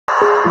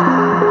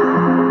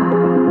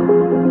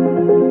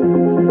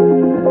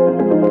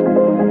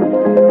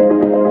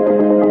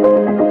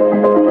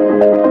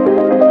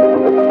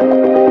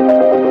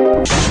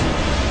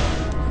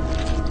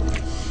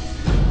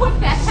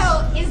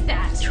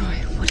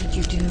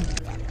did you do?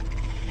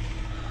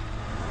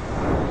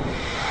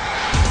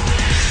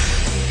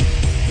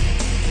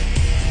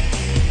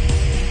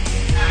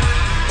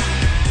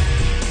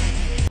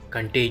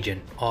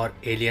 Contagion or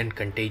Alien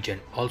Contagion,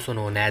 also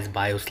known as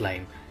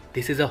Bioslime.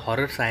 This is a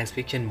horror science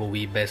fiction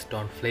movie based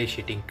on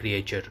flesh-eating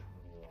creature.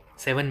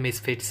 7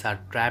 misfits are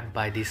trapped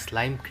by this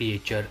slime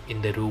creature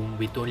in the room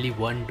with only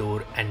one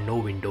door and no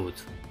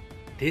windows.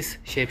 This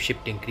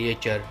shape-shifting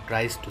creature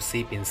tries to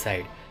seep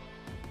inside.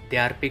 They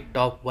are picked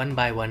off one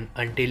by one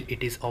until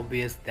it is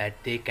obvious that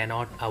they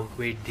cannot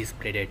outwit this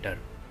predator.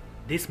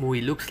 This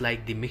movie looks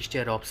like the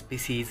mixture of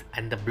Species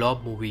and the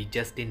Blob movie,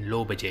 just in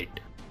low budget.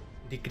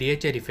 The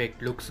creature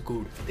effect looks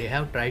good. They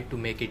have tried to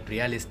make it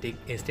realistic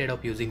instead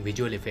of using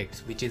visual effects,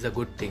 which is a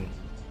good thing.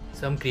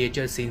 Some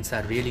creature scenes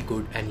are really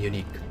good and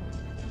unique.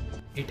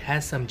 It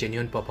has some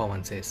genuine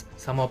performances.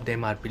 Some of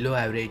them are below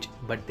average,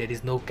 but there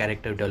is no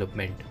character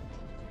development.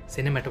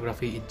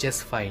 Cinematography is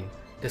just fine.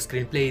 The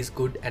screenplay is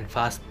good and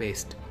fast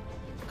paced.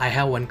 I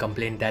have one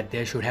complaint, that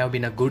there should have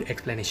been a good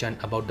explanation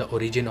about the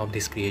origin of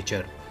this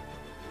creature.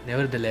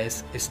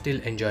 Nevertheless, it's still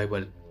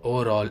enjoyable.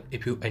 Overall,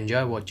 if you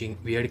enjoy watching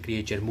weird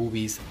creature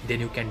movies, then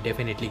you can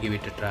definitely give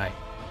it a try.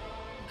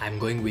 I'm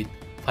going with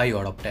 5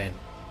 out of 10.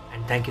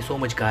 And thank you so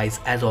much guys,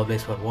 as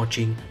always, for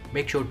watching.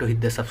 Make sure to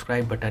hit the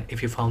subscribe button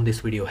if you found this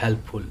video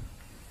helpful.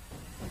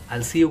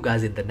 I'll see you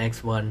guys in the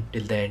next one.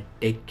 Till then,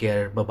 take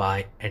care, bye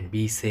bye, and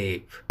be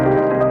safe.